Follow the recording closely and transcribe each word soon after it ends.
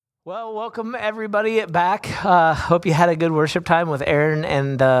Well, welcome everybody back. Hope you had a good worship time with Aaron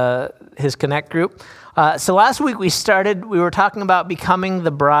and his Connect group. So last week we were talking about becoming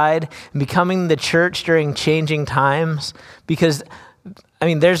the bride and becoming the church during changing times, because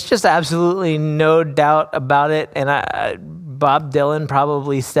there's just absolutely no doubt about it. And Bob Dylan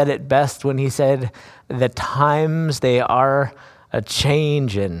probably said it best when he said, "The times they are a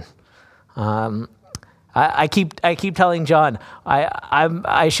changin'." I keep telling John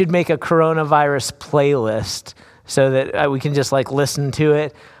I should make a coronavirus playlist so that we can just listen to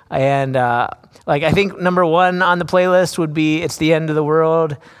it. And I think number one on the playlist would be "It's the End of the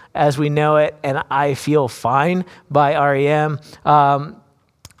World as We Know It" and "I Feel Fine" by REM. The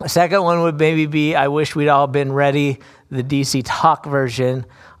second one would maybe be "I Wish We'd All Been Ready," the DC Talk version.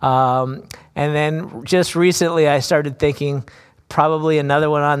 And then just recently I started thinking probably another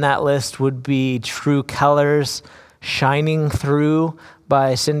one on that list would be "True Colors," "Shining Through"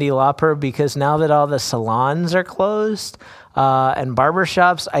 by Cyndi Lauper, because now that all the salons are closed and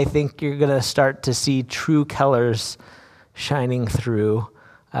barbershops, I think you're going to start to see true colors shining through.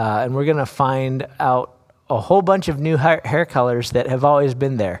 And we're going to find out a whole bunch of new hair colors that have always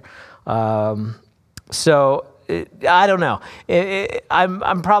been there. I don't know.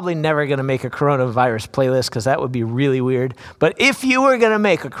 I'm probably never going to make a coronavirus playlist because that would be really weird. But if you were going to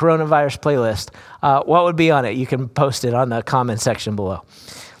make a coronavirus playlist, what would be on it? You can post it on the comment section below.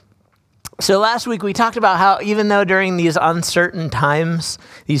 So last week we talked about how even though during these uncertain times,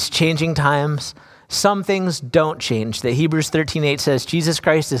 these changing times, some things don't change. That Hebrews 13:8 says Jesus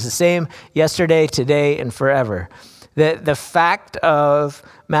Christ is the same yesterday, today, and forever. The fact of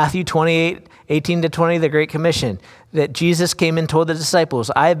Matthew 28:18-20, the Great Commission, that Jesus came and told the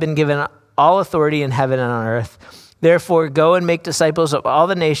disciples, "I have been given all authority in heaven and on earth. Therefore, go and make disciples of all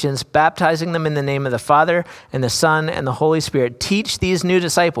the nations, baptizing them in the name of the Father and the Son and the Holy Spirit. Teach these new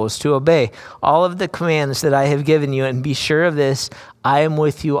disciples to obey all of the commands that I have given you, and be sure of this, I am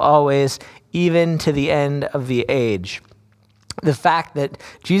with you always, even to the end of the age." The fact that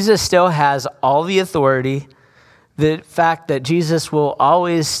Jesus still has all the authority, the fact that Jesus will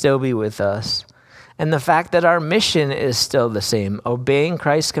always still be with us, and the fact that our mission is still the same, obeying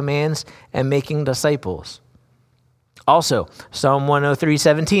Christ's commands and making disciples. Also, Psalm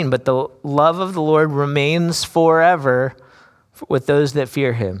 103:17, "But the love of the Lord remains forever with those that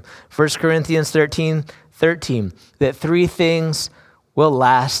fear him." 1 Corinthians 13:13, that three things will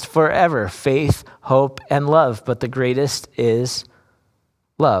last forever: faith, hope, and love, but the greatest is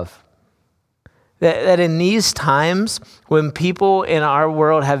love. That in these times, when people in our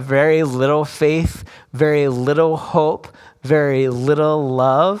world have very little faith, very little hope, very little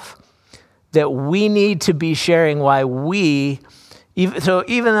love, that we need to be sharing why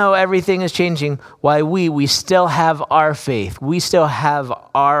even though everything is changing, why we still have our faith, we still have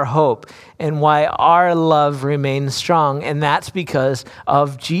our hope, and why our love remains strong. And that's because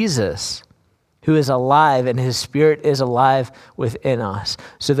of Jesus, who is alive, and his Spirit is alive within us,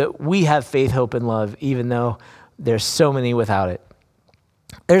 so that we have faith, hope, and love, even though there's so many without it.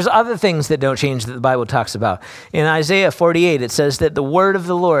 There's other things that don't change that the Bible talks about. In Isaiah 48, it says that the word of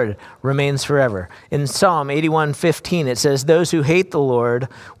the Lord remains forever. In Psalm 81:15, it says those who hate the Lord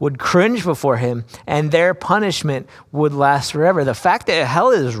would cringe before him, and their punishment would last forever. The fact that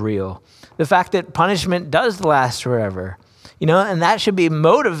hell is real, the fact that punishment does last forever, and that should be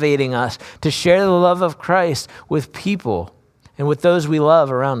motivating us to share the love of Christ with people and with those we love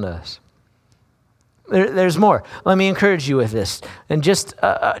around us. There's more. Let me encourage you with this. And just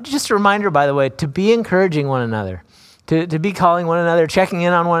a reminder, by the way, to be encouraging one another, to be calling one another, checking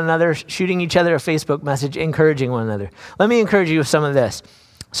in on one another, shooting each other a Facebook message, encouraging one another. Let me encourage you with some of this.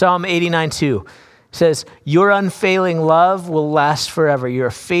 Psalm 89:2 says, "Your unfailing love will last forever. Your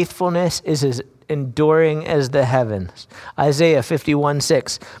faithfulness is as enduring as the heavens." Isaiah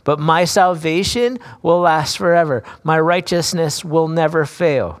 51:6, "But my salvation will last forever. My righteousness will never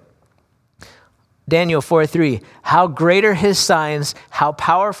fail." Daniel 4:3, "How great are his signs, how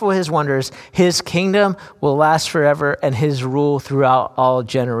powerful his wonders. His kingdom will last forever, and his rule throughout all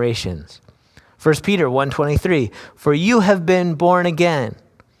generations." 1 Peter 1:23, "For you have been born again,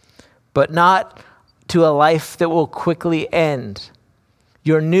 but not to a life that will quickly end.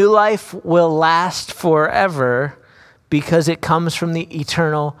 Your new life will last forever because it comes from the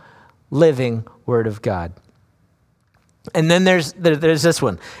eternal living Word of God." And then there's this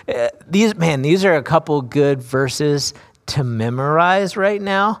one. These are a couple good verses to memorize right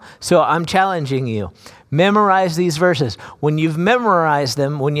now. So I'm challenging you. Memorize these verses. When you've memorized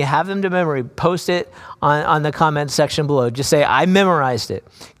them, when you have them to memory, post it on the comment section below. Just say, I memorized it,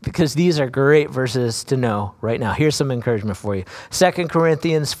 because these are great verses to know right now. Here's some encouragement for you. 2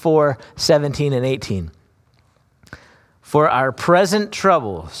 Corinthians 4:17 and 18. For our present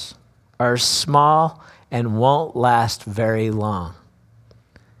troubles are small and won't last very long.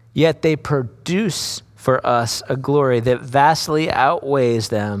 Yet they produce for us a glory that vastly outweighs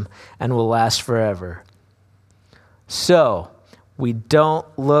them and will last forever. So we don't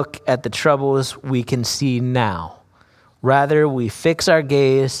look at the troubles we can see now. Rather, we fix our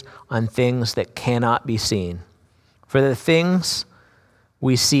gaze on things that cannot be seen. For the things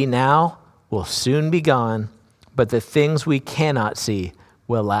we see now will soon be gone, but the things we cannot see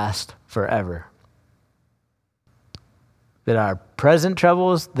will last forever. That our present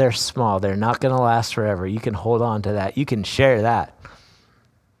troubles, they're small. They're not going to last forever. You can hold on to that. You can share that.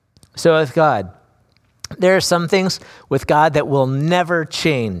 So with God, there are some things with God that will never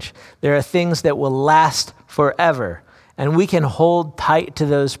change. There are things that will last forever. And we can hold tight to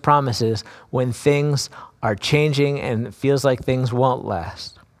those promises when things are changing and it feels like things won't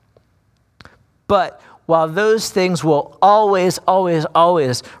last. But while those things will always, always,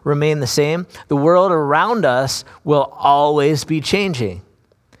 always remain the same, the world around us will always be changing.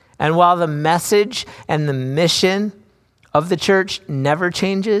 And while the message and the mission of the church never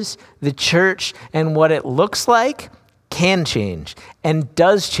changes, the church and what it looks like can change and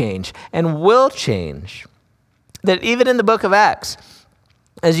does change and will change. That even in the book of Acts,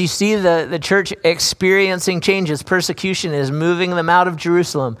 as you see the church experiencing changes, persecution is moving them out of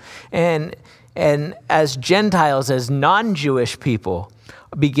Jerusalem, and as Gentiles, as non-Jewish people,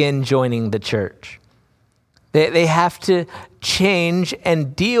 begin joining the church. They have to change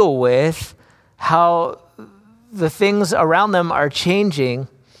and deal with how the things around them are changing,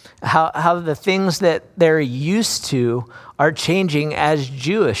 how the things that they're used to are changing as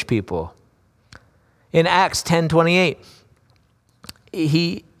Jewish people. In Acts 10:28,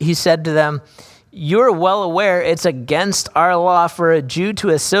 he said to them, "You're well aware it's against our law for a Jew to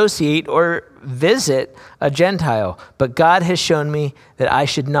associate or visit a Gentile, but God has shown me that I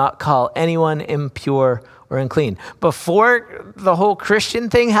should not call anyone impure or unclean." Before the whole Christian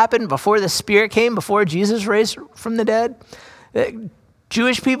thing happened, before the Spirit came, before Jesus raised from the dead,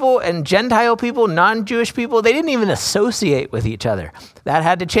 Jewish people and Gentile people, non-Jewish people, they didn't even associate with each other. That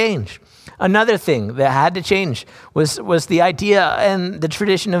had to change. Another thing that had to change was the idea and the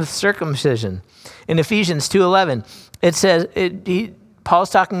tradition of circumcision. In Ephesians 2:11, it says, Paul's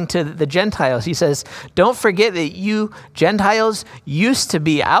talking to the Gentiles. He says, "Don't forget that you Gentiles used to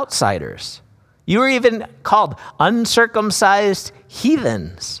be outsiders. You were even called uncircumcised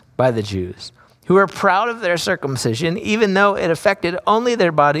heathens by the Jews, who were proud of their circumcision, even though it affected only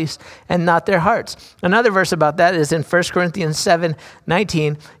their bodies and not their hearts." Another verse about that is in 1 Corinthians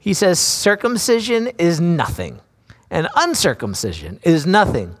 7:19. He says, "Circumcision is nothing, and uncircumcision is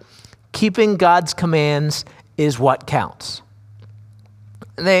nothing. Keeping God's commands is what counts."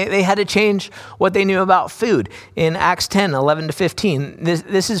 They had to change what they knew about food. In Acts 10:11-15,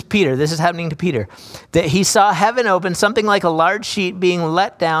 this is Peter. This is happening to Peter. That he saw heaven open, something like a large sheet being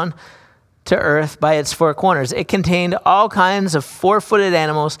let down to earth by its four corners. It contained all kinds of four-footed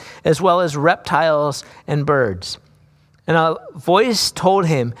animals, as well as reptiles and birds. And a voice told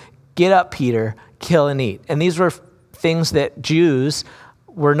him, "Get up, Peter, kill and eat." And these were things that Jews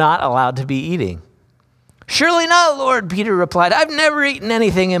were not allowed to be eating. "Surely not, Lord," Peter replied. "I've never eaten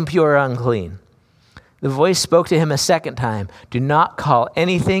anything impure or unclean." The voice spoke to him a second time. "Do not call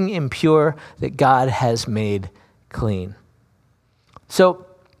anything impure that God has made clean." So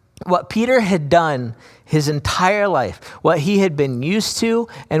what Peter had done his entire life, what he had been used to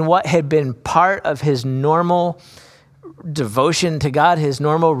and what had been part of his normal devotion to God, his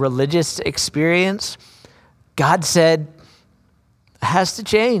normal religious experience, God said has to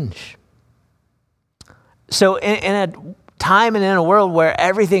change. So in a time and in a world where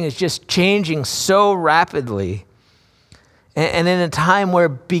everything is just changing so rapidly, and in a time where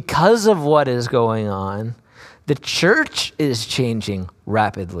because of what is going on, the church is changing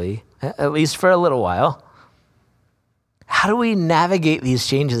rapidly, at least for a little while, how do we navigate these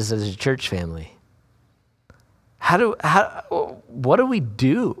changes as a church family? What do we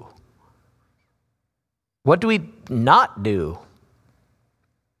do? What do we not do?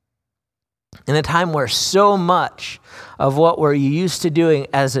 In a time where so much of what we're used to doing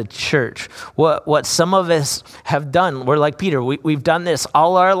as a church, what some of us have done, we're like Peter, we've done this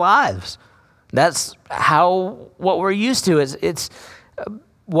all our lives. That's what we're used to. It's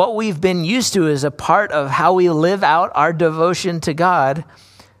what we've been used to is a part of how we live out our devotion to God.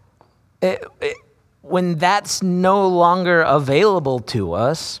 when that's no longer available to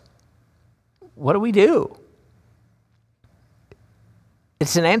us, what do?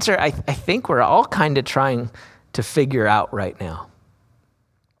 It's an answer I think we're all kind of trying to figure out right now.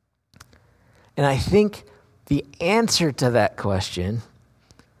 And I think the answer to that question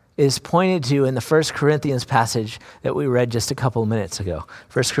is pointed to in the 1 Corinthians passage that we read just a couple of minutes ago.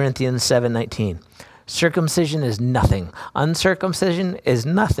 1 Corinthians 7:19. Circumcision is nothing. Uncircumcision is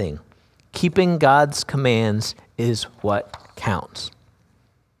nothing. Keeping God's commands is what counts.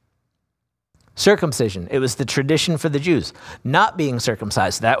 Circumcision, it was the tradition for the Jews. Not being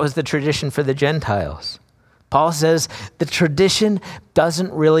circumcised, that was the tradition for the Gentiles. Paul says the tradition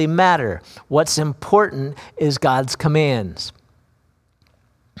doesn't really matter. What's important is God's commands.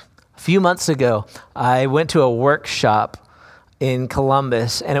 A few months ago, I went to a workshop in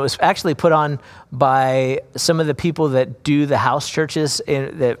Columbus, and it was actually put on by some of the people that do the house churches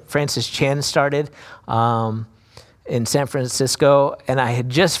that Francis Chan started in San Francisco. And I had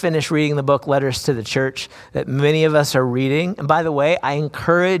just finished reading the book Letters to the Church that many of us are reading. And by the way, I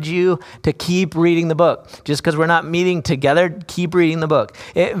encourage you to keep reading the book. Just because we're not meeting together, keep reading the book.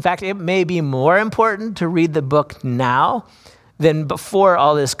 In fact, it may be more important to read the book now than before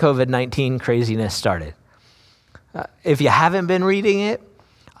all this COVID-19 craziness started. If you haven't been reading it,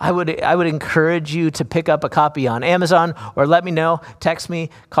 I would encourage you to pick up a copy on Amazon or let me know, text me,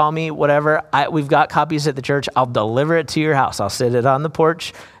 call me, whatever. We've got copies at the church. I'll deliver it to your house. I'll sit it on the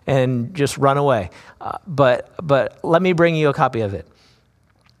porch and just run away. But let me bring you a copy of it.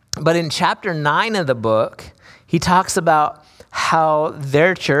 But in chapter 9 of the book, he talks about how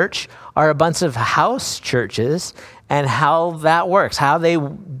their church are a bunch of house churches and how that works, how they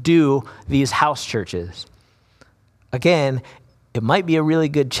do these house churches. Again, it might be a really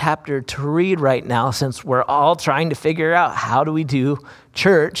good chapter to read right now since we're all trying to figure out how do we do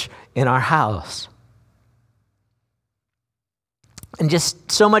church in our house. And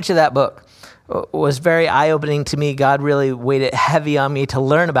just so much of that book was very eye-opening to me. God really weighed it heavy on me to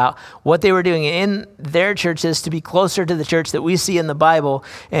learn about what they were doing in their churches to be closer to the church that we see in the Bible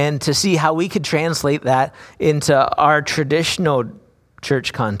and to see how we could translate that into our traditional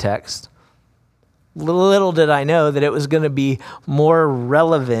church context. Little did I know that it was going to be more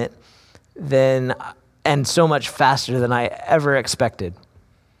relevant and so much faster than I ever expected.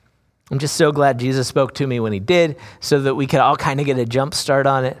 I'm just so glad Jesus spoke to me when he did so that we could all kind of get a jump start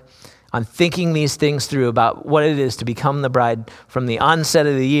on it, on thinking these things through about what it is to become the bride from the onset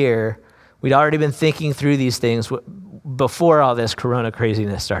of the year. We'd already been thinking through these things before all this corona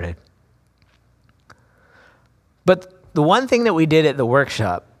craziness started. But the one thing that we did at the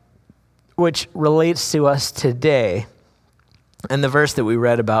workshop, which relates to us today, and the verse that we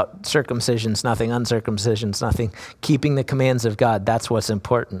read about circumcision's nothing, uncircumcision's nothing, keeping the commands of God, that's what's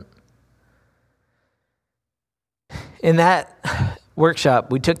important. In that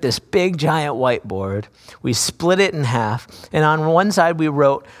workshop, we took this big giant whiteboard, we split it in half, and on one side we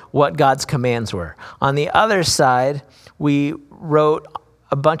wrote what God's commands were. On the other side, we wrote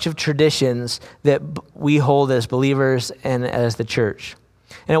a bunch of traditions that we hold as believers and as the church.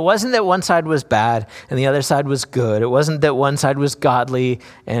 And it wasn't that one side was bad and the other side was good. It wasn't that one side was godly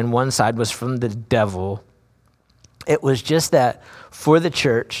and one side was from the devil. It was just that for the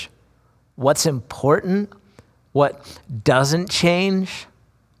church, what's important, what doesn't change,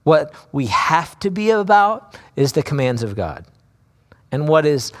 what we have to be about is the commands of God. And what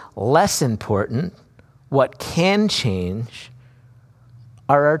is less important, what can change,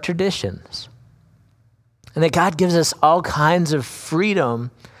 are our traditions. And that God gives us all kinds of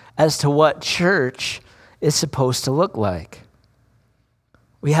freedom as to what church is supposed to look like.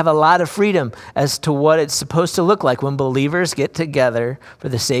 We have a lot of freedom as to what it's supposed to look like when believers get together for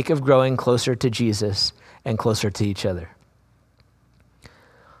the sake of growing closer to Jesus and closer to each other.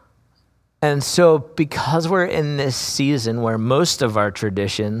 And so because we're in this season where most of our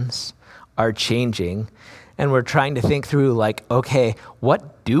traditions are changing and we're trying to think through like, okay,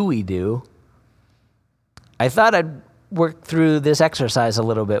 what do we do? I thought I'd work through this exercise a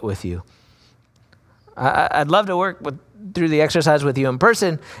little bit with you. I'd love to work through the exercise with you in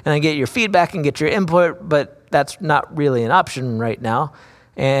person and I get your feedback and get your input, but that's not really an option right now.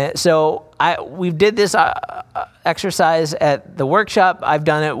 And so we did this exercise at the workshop. I've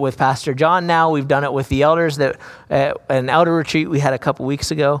done it with Pastor John now. We've done it with the elders at an elder retreat we had a couple weeks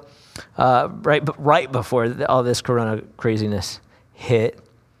ago, right before all this corona craziness hit.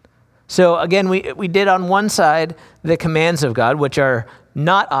 So again, we did on one side the commands of God, which are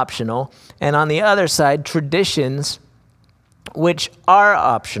not optional, and on the other side, traditions, which are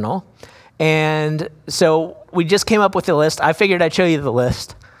optional. And so we just came up with a list. I figured I'd show you the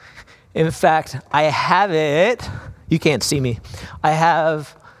list. In fact, I have it. You can't see me. I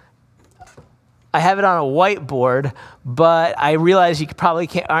have it on a whiteboard, but I realize you probably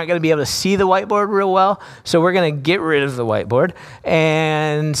aren't going to be able to see the whiteboard real well, so we're going to get rid of the whiteboard.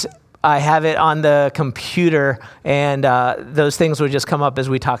 And I have it on the computer, and those things will just come up as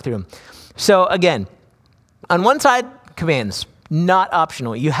we talk through them. So again, on one side, commands, not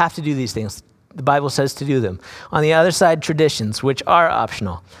optional. You have to do these things. The Bible says to do them. On the other side, traditions, which are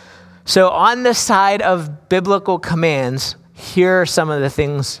optional. So on the side of biblical commands, here are some of the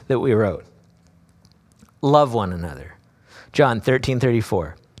things that we wrote. Love one another. John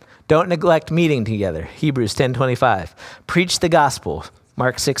 13:34. Don't neglect meeting together. Hebrews 10:25. Preach the gospel.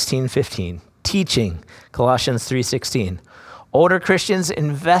 Mark 16:15. Teaching. Colossians 3:16. Older Christians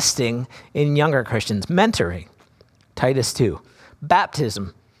investing in younger Christians. Mentoring. Titus 2.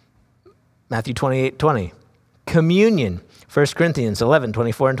 Baptism. Matthew 28:20. Communion. 1 Corinthians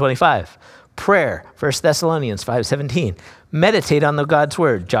 11:24 and 25. Prayer. 1 Thessalonians 5:17. Meditate on the God's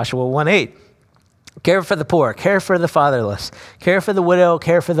word. Joshua 1:8. Care for the poor. Care for the fatherless. Care for the widow.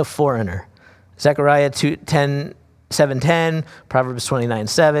 Care for the foreigner. Zechariah 7:10. Proverbs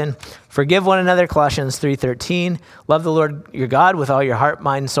 29:7. Forgive one another. Colossians 3:13. Love the Lord your God with all your heart,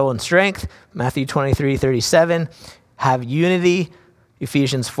 mind, soul, and strength. Matthew 23:37. Have unity.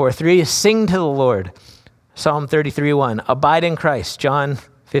 Ephesians 4:3, sing to the Lord. Psalm 33:1, abide in Christ. John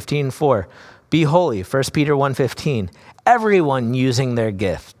 15:4, be holy. 1 Peter 1:15, everyone using their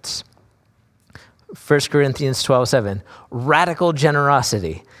gifts. 1 Corinthians 12:7, radical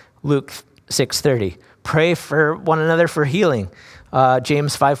generosity. Luke 6:30, pray for one another for healing.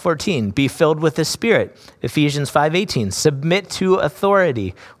 James 5:14, be filled with the Spirit. Ephesians 5:18, submit to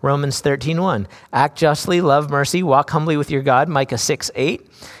authority. Romans 13:1, act justly, love mercy, walk humbly with your God. Micah 6:8,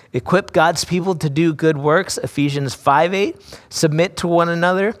 equip God's people to do good works. Ephesians 5:8, submit to one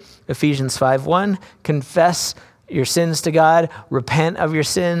another. Ephesians 5:1, confess your sins to God, repent of your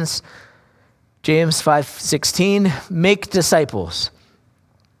sins. James 5:16, make disciples.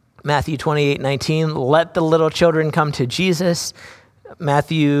 Matthew 28:19, let the little children come to Jesus.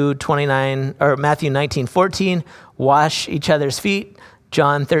 Matthew 19:14, wash each other's feet.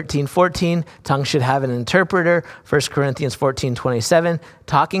 John 13:14, tongue should have an interpreter. 1 Corinthians 14:27,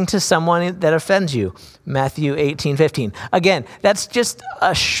 talking to someone that offends you. Matthew 18:15. Again, that's just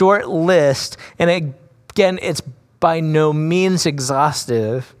a short list, and again, it's by no means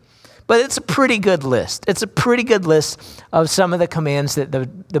exhaustive, but it's a pretty good list. It's a pretty good list of some of the commands that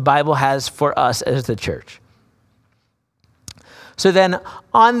the Bible has for us as the church. So then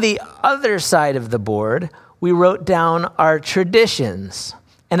on the other side of the board, we wrote down our traditions.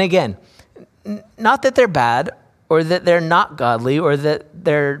 And again, not that they're bad or that they're not godly or that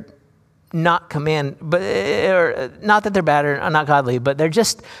they're not or not that they're bad or not godly, but they're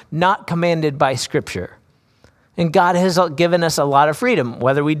just not commanded by Scripture. And God has given us a lot of freedom,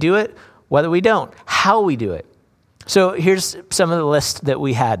 whether we do it, whether we don't, how we do it. So here's some of the list that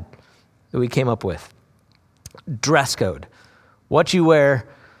we came up with. Dress code. What you wear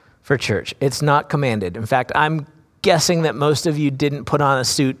for church. It's not commanded. In fact, I'm guessing that most of you didn't put on a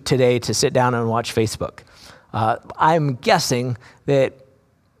suit today to sit down and watch Facebook. I'm guessing that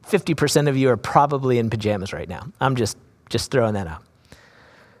 50% of you are probably in pajamas right now. I'm just throwing that out.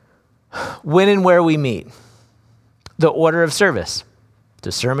 When and where we meet. The order of service.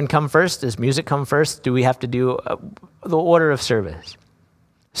 Does sermon come first? Does music come first? Do we have to do the order of service?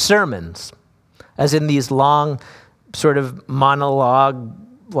 Sermons, as in these long sort of monologue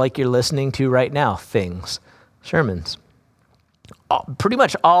like you're listening to right now things. Sermons. Pretty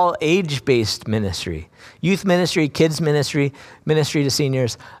much all age-based ministry. Youth ministry, kids ministry, ministry to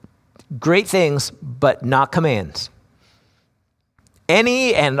seniors. Great things, but not commands.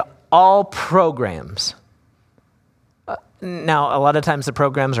 Any and all programs. Now, a lot of times the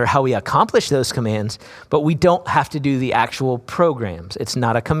programs are how we accomplish those commands, but we don't have to do the actual programs. It's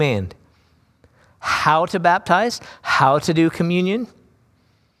not a command. How to baptize, how to do communion,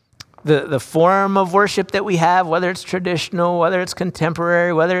 the form of worship that we have, whether it's traditional, whether it's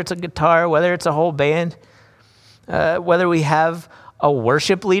contemporary, whether it's a guitar, whether it's a whole band, whether we have a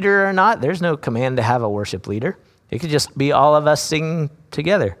worship leader or not. There's no command to have a worship leader. It could just be all of us singing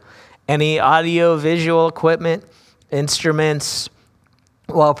together. Any audio, visual equipment, instruments,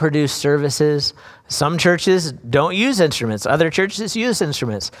 well-produced services. Some churches don't use instruments. Other churches use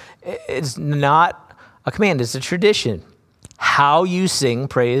instruments. It's not a command. It's a tradition. How you sing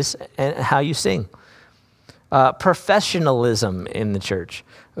praise and how you sing. Professionalism in the church.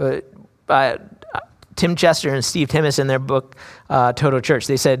 Tim Chester and Steve Timmis in their book, Total Church,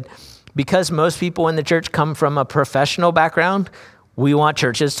 they said, because most people in the church come from a professional background, We want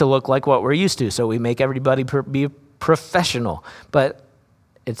churches to look like what we're used to, so we make everybody be professional. But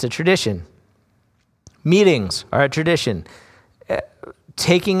it's a tradition. Meetings are a tradition.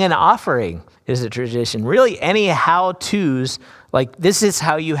 Taking an offering is a tradition. Really, any how-tos, like this is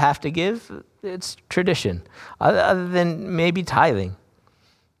how you have to give, it's tradition, other than maybe tithing.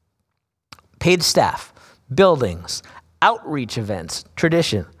 Paid staff, buildings, outreach events,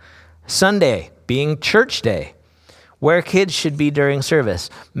 tradition. Sunday being church day, where kids should be during service,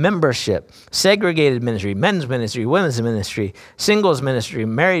 membership, segregated ministry, men's ministry, women's ministry, singles ministry,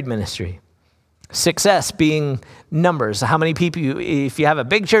 married ministry. Success being numbers. How many people, if you have a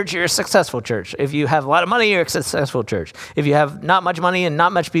big church, you're a successful church. If you have a lot of money, you're a successful church. If you have not much money and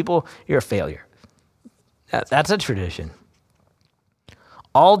not much people, you're a failure. That's a tradition.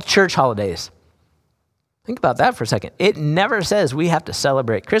 All church holidays. Think about that for a second. It never says we have to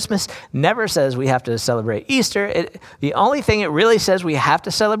celebrate Christmas, never says we have to celebrate Easter. The only thing it really says we have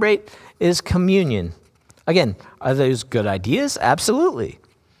to celebrate is communion. Again, are those good ideas? Absolutely.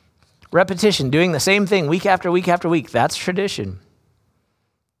 Repetition, doing the same thing week after week after week, that's tradition.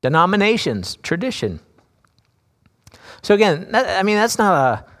 Denominations, tradition. So again, that's not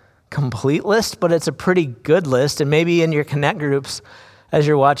a complete list, but it's a pretty good list. And maybe in your Connect groups, as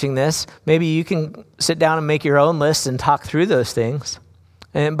you're watching this, maybe you can sit down and make your own list and talk through those things.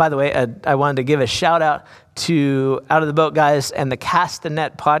 And by the way, I wanted to give a shout out to Out of the Boat guys and the Cast the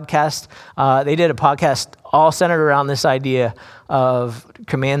Net podcast. They did a podcast all centered around this idea of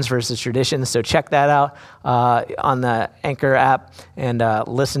commands versus traditions. So check that out on the Anchor app and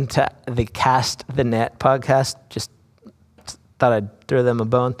listen to the Cast the Net podcast. Just thought I'd throw them a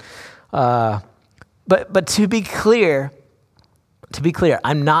bone. But to be clear,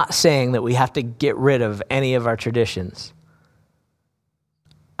 I'm not saying that we have to get rid of any of our traditions.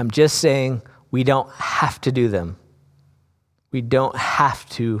 I'm just saying we don't have to do them. We don't have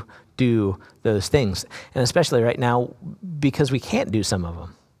to do those things. And especially right now, because we can't do some of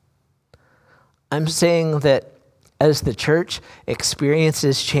them. I'm saying that as the church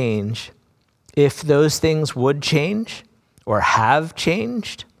experiences change, if those things would change or have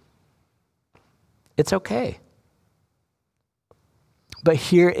changed, it's okay. But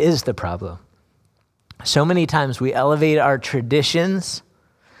here is the problem. So many times we elevate our traditions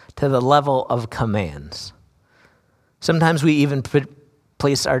to the level of commands. Sometimes we even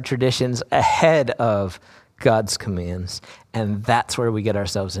place our traditions ahead of God's commands, and that's where we get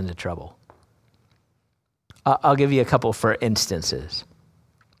ourselves into trouble. I'll give you a couple for instances.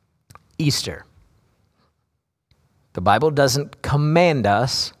 Easter. The Bible doesn't command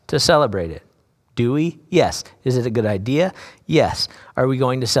us to celebrate it. Do we? Yes. Is it a good idea? Yes. Are we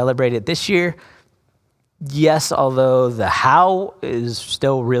going to celebrate it this year? Yes, although the how is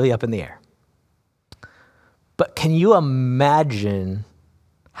still really up in the air. But can you imagine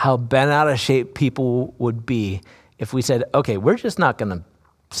how bent out of shape people would be if we said, okay, we're just not going to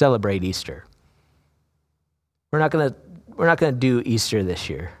celebrate Easter. We're not going to do Easter this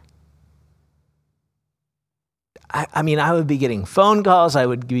year. I would be getting phone calls. I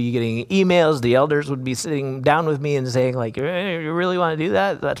would be getting emails. The elders would be sitting down with me and saying, like, you really want to do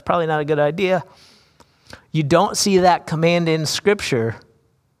that? That's probably not a good idea. You don't see that command in Scripture,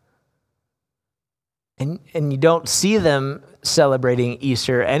 and you don't see them celebrating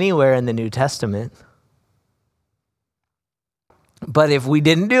Easter anywhere in the New Testament. But if we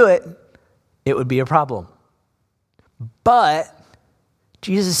didn't do it, it would be a problem. But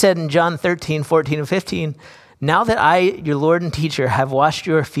Jesus said in John 13, 14, and 15, now that I, your Lord and teacher, have washed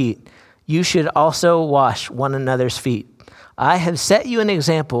your feet, you should also wash one another's feet. I have set you an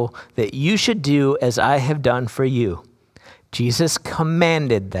example that you should do as I have done for you. Jesus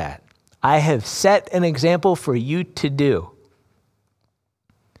commanded that. I have set an example for you to do.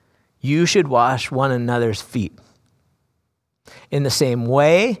 You should wash one another's feet. In the same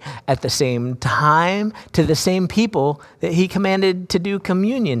way, at the same time, to the same people that he commanded to do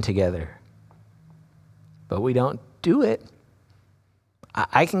communion together. But we don't do it.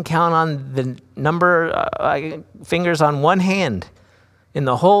 I can count on the number fingers on one hand in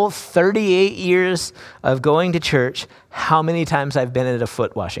the whole 38 years of going to church how many times I've been at a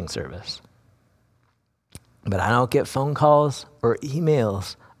foot washing service. But I don't get phone calls or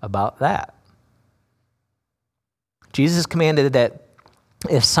emails about that. Jesus commanded that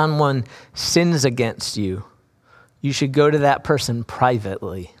if someone sins against you, you should go to that person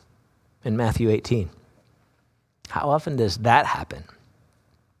privately in Matthew 18. How often does that happen?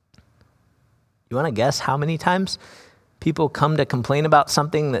 You want to guess how many times people come to complain about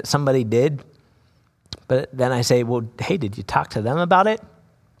something that somebody did? But then I say, well, hey, did you talk to them about it?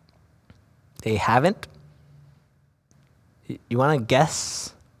 They haven't. You want to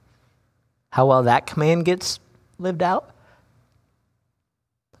guess how well that command gets lived out?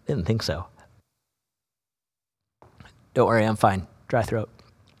 Didn't think so. Don't worry, I'm fine. Dry throat.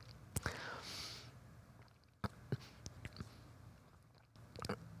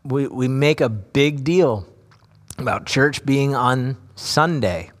 We make a big deal about church being on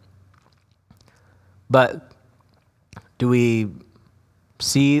Sunday. But do we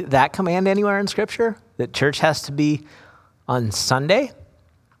see that command anywhere in Scripture? That church has to be on Sunday?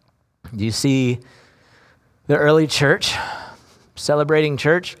 Do you see the early church celebrating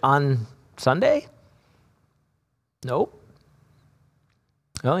church on Sunday? Nope.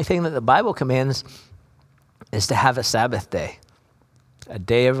 The only thing that the Bible commands is to have a Sabbath day, a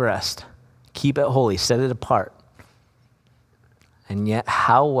day of rest. Keep it holy, set it apart. And yet,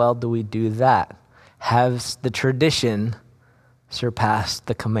 how well do we do that? Has the tradition surpassed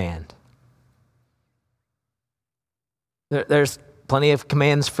the command? There's plenty of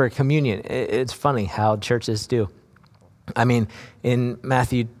commands for communion. It's funny how churches do. I mean, in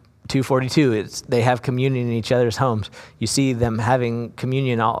Matthew 2:42, they have communion in each other's homes. You see them having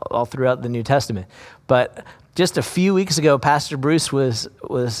communion all throughout the New Testament. But just a few weeks ago, Pastor Bruce was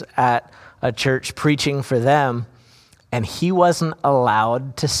at a church preaching for them, and he wasn't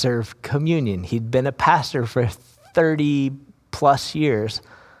allowed to serve communion. He'd been a pastor for 30 plus years,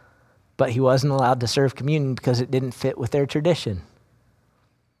 but he wasn't allowed to serve communion because it didn't fit with their tradition.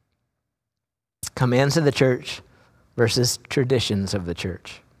 Commands of the church versus traditions of the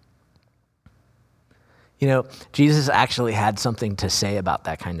church. You know, Jesus actually had something to say about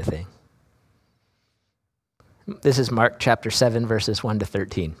that kind of thing. This is Mark chapter 7, verses 1 to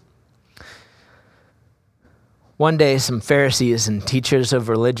 13. One day, some Pharisees and teachers of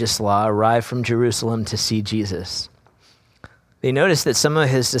religious law arrived from Jerusalem to see Jesus. They noticed that some of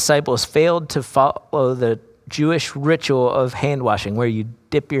his disciples failed to follow the Jewish ritual of hand washing, where you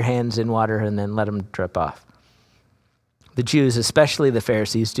dip your hands in water and then let them drip off. The Jews, especially the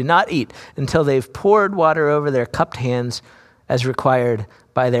Pharisees, do not eat until they've poured water over their cupped hands as required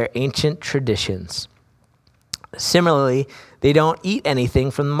by their ancient traditions. Similarly, they don't eat anything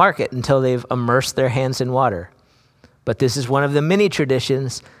from the market until they've immersed their hands in water. But this is one of the many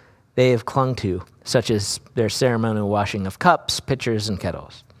traditions they have clung to, such as their ceremonial washing of cups, pitchers, and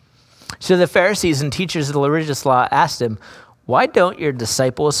kettles. So the Pharisees and teachers of the religious law asked him, "Why don't your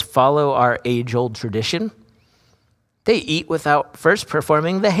disciples follow our age-old tradition? They eat without first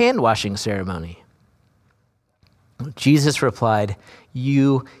performing the hand-washing ceremony." Jesus replied,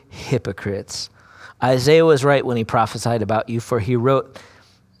 "You hypocrites. Isaiah was right when he prophesied about you, for he wrote,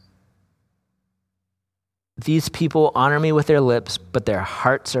 'These people honor me with their lips, but their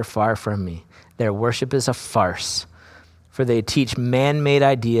hearts are far from me. Their worship is a farce, for they teach man-made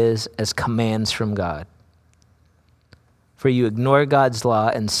ideas as commands from God. For you ignore God's law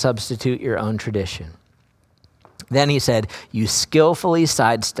and substitute your own tradition.' Then he said, 'You skillfully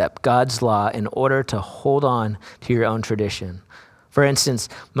sidestep God's law in order to hold on to your own tradition. For instance,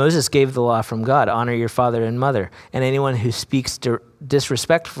 Moses gave the law from God, honor your father and mother, and anyone who speaks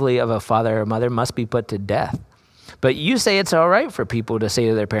disrespectfully of a father or mother must be put to death. But you say it's all right for people to say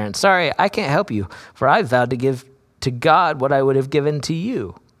to their parents, sorry, I can't help you, for I vowed to give to God what I would have given to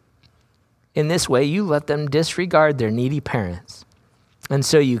you. In this way, you let them disregard their needy parents. And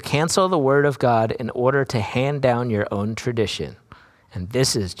so you cancel the word of God in order to hand down your own tradition.' And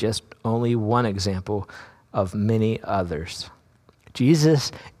this is just only one example of many others."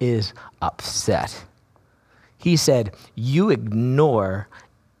 Jesus is upset. He said, you ignore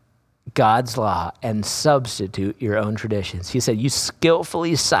God's law and substitute your own traditions. He said, you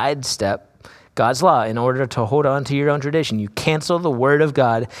skillfully sidestep God's law in order to hold on to your own tradition. You cancel the word of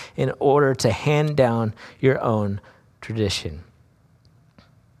God in order to hand down your own tradition.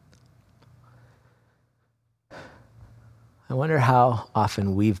 I wonder how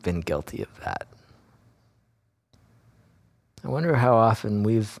often we've been guilty of that. I wonder how often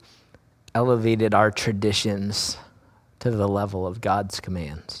we've elevated our traditions to the level of God's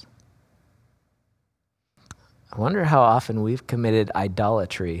commands. I wonder how often we've committed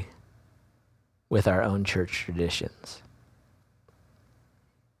idolatry with our own church traditions.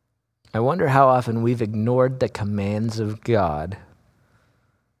 I wonder how often we've ignored the commands of God,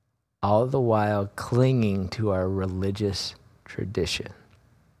 all the while clinging to our religious tradition.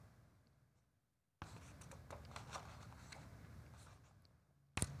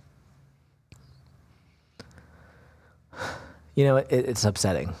 You know, it's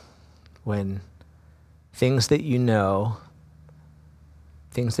upsetting when things that you know,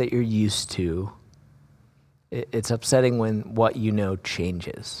 things that you're used to, it's upsetting when what you know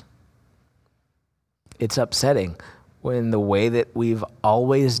changes. It's upsetting when the way that we've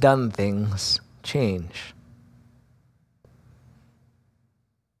always done things change?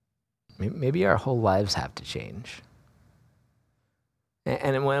 Maybe our whole lives have to change.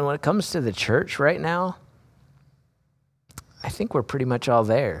 And when it comes to the church right now, I think we're pretty much all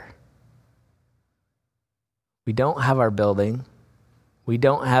there. We don't have our building. We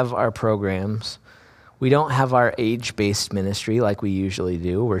don't have our programs. We don't have our age-based ministry like we usually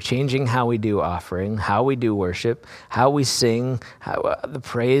do. We're changing how we do offering, how we do worship, how we sing, how, the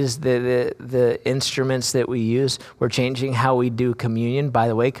praise, the instruments that we use. We're changing how we do communion. By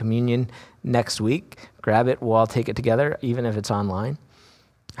the way, communion next week. Grab it. We'll all take it together, even if it's online.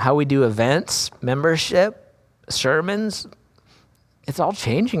 How we do events, membership, sermons. It's all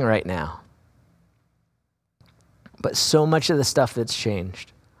changing right now. But so much of the stuff that's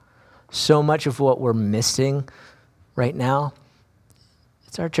changed, so much of what we're missing right now,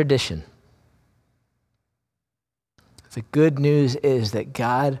 it's our tradition. The good news is that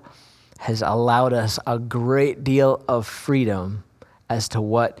God has allowed us a great deal of freedom as to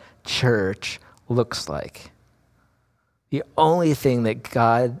what church looks like. The only thing that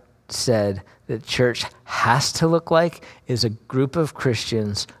God said that church has to look like is a group of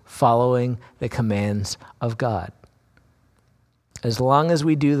Christians following the commands of God. As long as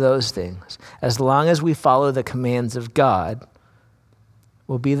we do those things, as long as we follow the commands of God,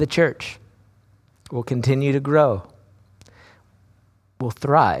 we'll be the church. We'll continue to grow. We'll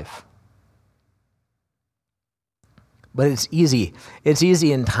thrive. But it's easy. It's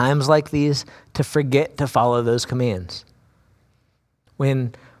easy in times like these to forget to follow those commands.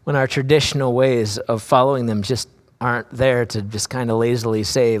 When our traditional ways of following them just aren't there to just kind of lazily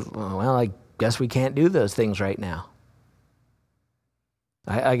say, well, I guess we can't do those things right now.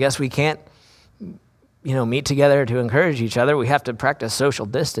 I guess we can't, meet together to encourage each other. We have to practice social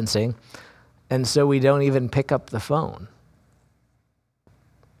distancing, and so we don't even pick up the phone.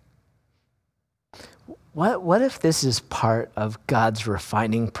 What if this is part of God's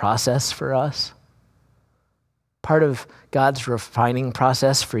refining process for us? Part of God's refining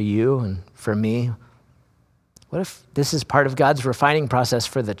process for you and for me? What if this is part of God's refining process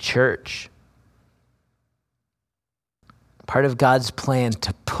for the church? Part of God's plan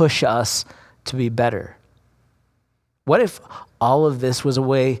to push us to be better. What if all of this was a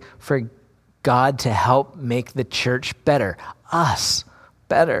way for God to help make the church better, us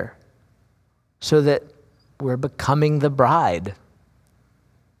better, so that we're becoming the bride?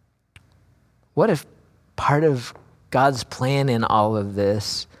 What if part of God's plan in all of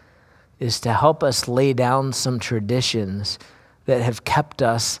this is to help us lay down some traditions that have kept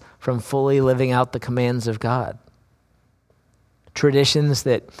us from fully living out the commands of God? Traditions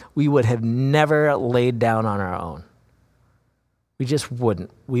that we would have never laid down on our own. We just wouldn't.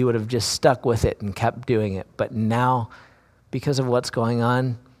 We would have just stuck with it and kept doing it. But now, because of what's going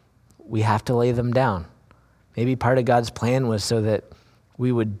on, we have to lay them down. Maybe part of God's plan was so that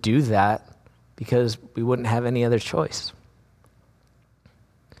we would do that because we wouldn't have any other choice.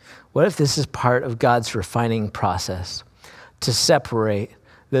 What if this is part of God's refining process to separate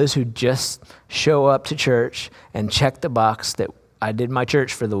those who just show up to church and check the box that I did my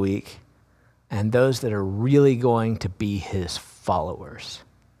church for the week, and those that are really going to be his followers?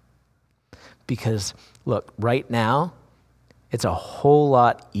 Because, look, right now, it's a whole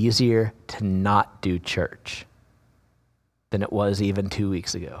lot easier to not do church than it was even 2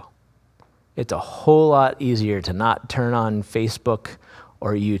 weeks ago. It's a whole lot easier to not turn on Facebook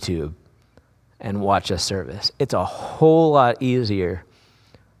or YouTube and watch a service. It's a whole lot easier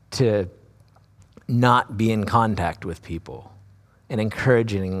to not be in contact with people and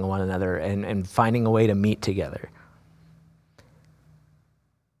encouraging one another and finding a way to meet together.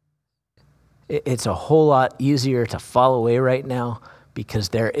 It's a whole lot easier to fall away right now because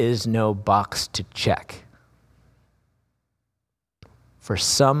there is no box to check. For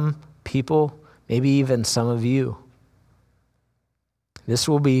some people, maybe even some of you, this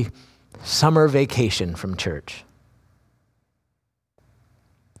will be summer vacation from church.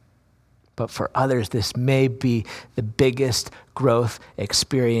 But for others, this may be the biggest growth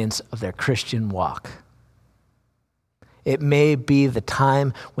experience of their Christian walk. It may be the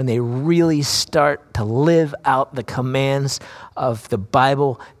time when they really start to live out the commands of the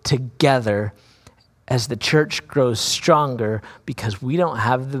Bible together as the church grows stronger, because we don't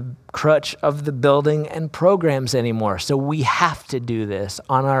have the crutch of the building and programs anymore. So we have to do this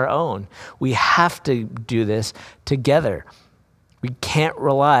on our own. We have to do this together. We can't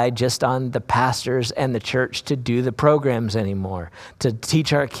rely just on the pastors and the church to do the programs anymore, to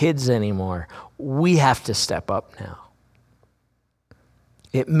teach our kids anymore. We have to step up now.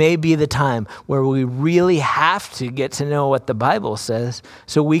 It may be the time where we really have to get to know what the Bible says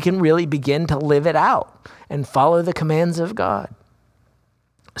so we can really begin to live it out and follow the commands of God,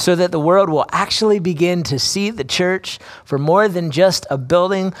 so that the world will actually begin to see the church for more than just a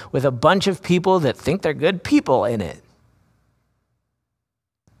building with a bunch of people that think they're good people in it.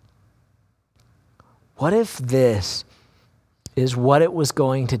 What if this is what it was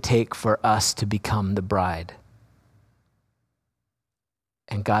going to take for us to become the bride?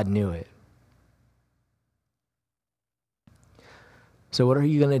 And God knew it. So what are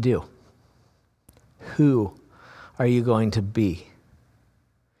you going to do? Who are you going to be?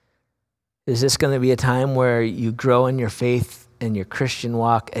 Is this going to be a time where you grow in your faith and your Christian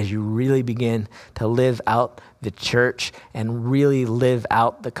walk as you really begin to live out the church and really live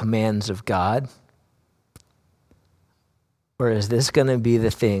out the commands of God? Or is this going to be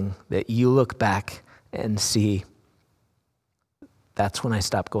the thing that you look back and see, that's when I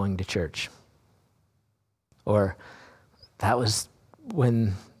stopped going to church? Or that was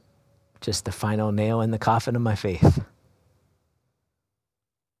when just the final nail in the coffin of my faith.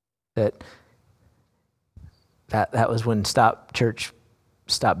 That was when church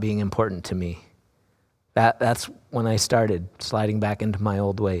stopped being important to me. That's when I started sliding back into my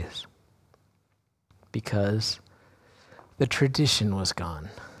old ways. Because the tradition was gone.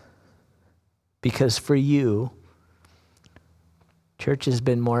 Because for you, church has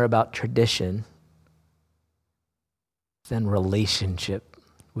been more about tradition than relationship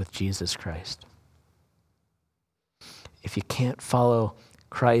with Jesus Christ. If you can't follow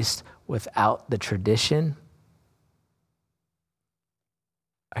Christ without the tradition,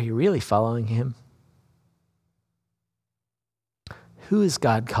 are you really following him? Who is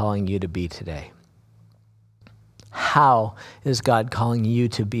God calling you to be today? How is God calling you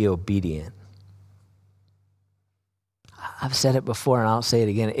to be obedient? I've said it before and I'll say it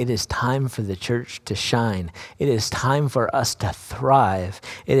again. It is time for the church to shine. It is time for us to thrive.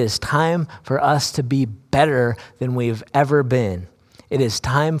 It is time for us to be better than we've ever been. It is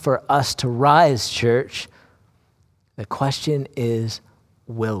time for us to rise, church. The question is,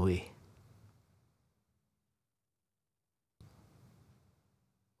 will we?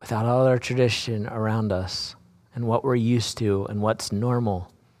 Without all our tradition around us and what we're used to and what's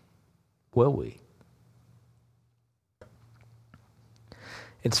normal, will we?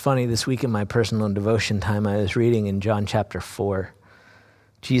 It's funny, this week in my personal devotion time, I was reading in John chapter 4,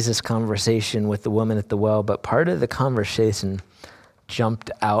 Jesus' conversation with the woman at the well, but part of the conversation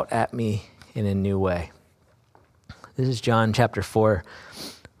jumped out at me in a new way. This is John chapter 4,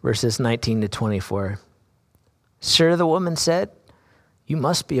 verses 19 to 24. Sir, the woman said, you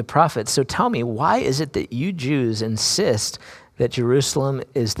must be a prophet. So tell me, why is it that you Jews insist that Jerusalem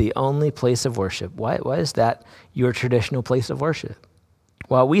is the only place of worship? Why is that your traditional place of worship?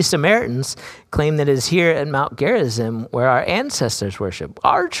 While we Samaritans claim that it is here at Mount Gerizim where our ancestors worship,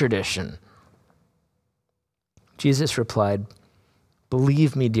 our tradition. Jesus replied,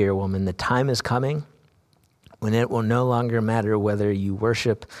 believe me, dear woman, the time is coming when it will no longer matter whether you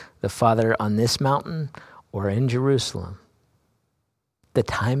worship the Father on this mountain or in Jerusalem. The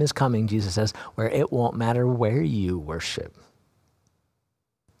time is coming, Jesus says, where it won't matter where you worship.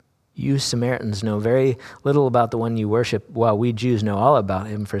 You Samaritans know very little about the one you worship, while we Jews know all about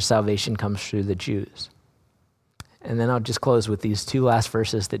him, for salvation comes through the Jews. And then I'll just close with these two last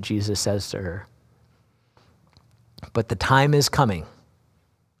verses that Jesus says to her. But the time is coming.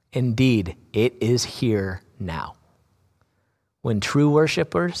 Indeed, it is here now, when true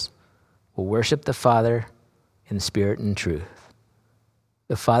worshipers will worship the Father in spirit and truth.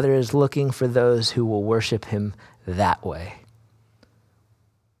 The Father is looking for those who will worship him that way.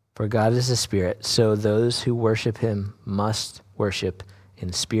 For God is a spirit, so those who worship him must worship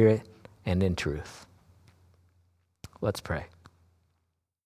in spirit and in truth. Let's pray.